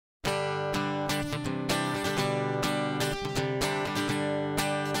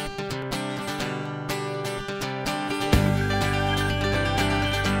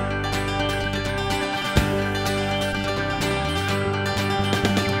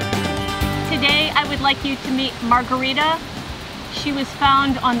I'd like you to meet Margarita. She was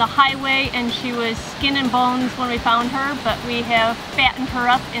found on the highway and she was skin and bones when we found her, but we have fattened her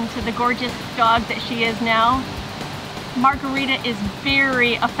up into the gorgeous dog that she is now. Margarita is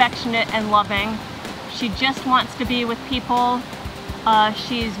very affectionate and loving. She just wants to be with people.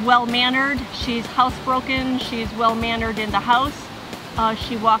 She's well-mannered, she's housebroken, she's well-mannered in the house.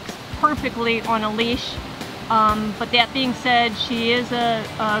 She walks perfectly on a leash. But that being said, she is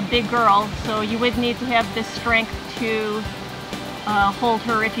a big girl, so you would need to have the strength to hold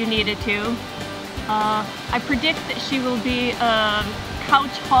her if you needed to. I predict that she will be a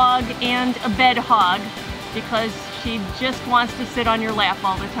couch hog and a bed hog because she just wants to sit on your lap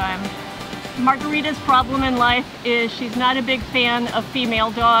all the time. Margarita's problem in life is she's not a big fan of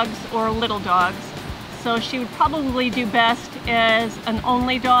female dogs or little dogs, so she would probably do best as an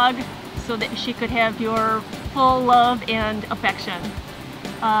only dog so that she could have your full love and affection.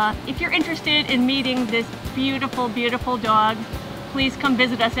 If you're interested in meeting this beautiful, beautiful dog, please come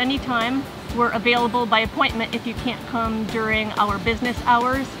visit us anytime. We're available by appointment if you can't come during our business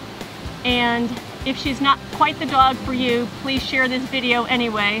hours. And if she's not quite the dog for you, please share this video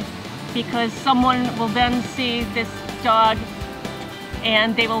anyway, because someone will then see this dog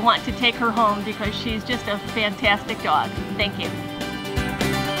and they will want to take her home because she's just a fantastic dog. Thank you.